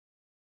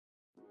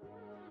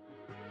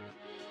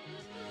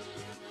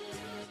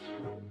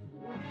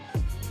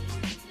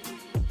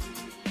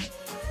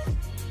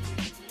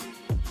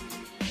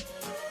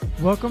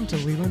Welcome to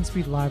Leland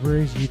Speed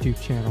Library's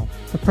YouTube channel.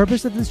 The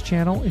purpose of this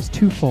channel is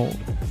twofold.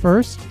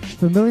 First,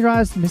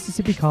 familiarize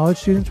Mississippi College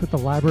students with the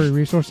library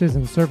resources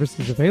and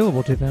services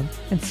available to them.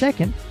 And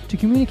second, to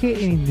communicate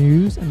any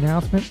news,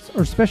 announcements,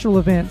 or special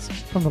events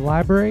from the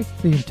library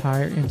to the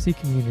entire MC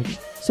community.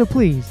 So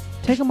please,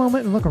 take a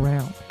moment and look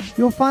around.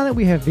 You'll find that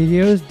we have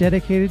videos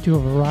dedicated to a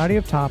variety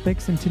of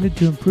topics intended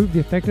to improve the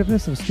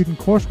effectiveness of student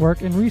coursework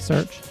and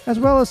research, as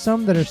well as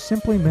some that are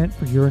simply meant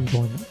for your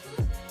enjoyment.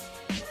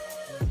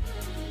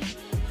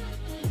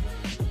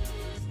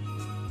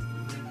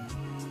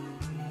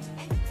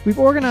 We've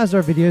organized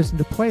our videos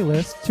into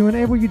playlists to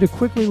enable you to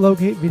quickly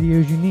locate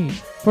videos you need.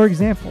 For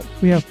example,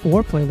 we have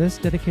 4 playlists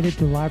dedicated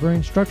to library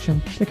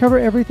instruction that cover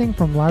everything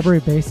from library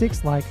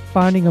basics like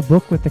finding a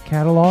book with the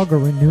catalog or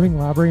renewing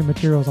library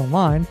materials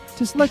online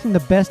to selecting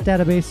the best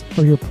database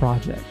for your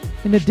project.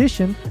 In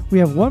addition, we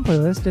have 1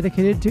 playlist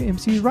dedicated to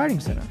MC's Writing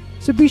Center.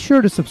 So be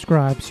sure to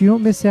subscribe so you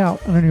don't miss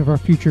out on any of our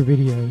future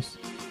videos.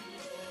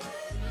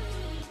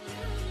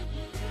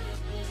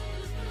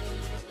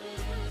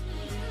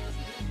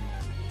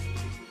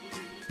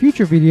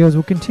 Future videos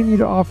will continue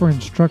to offer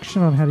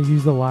instruction on how to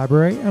use the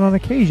library, and on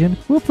occasion,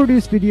 we'll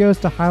produce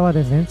videos to highlight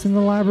events in the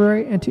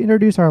library and to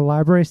introduce our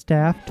library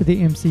staff to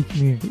the MC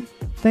community.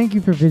 Thank you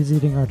for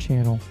visiting our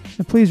channel,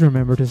 and please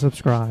remember to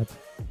subscribe.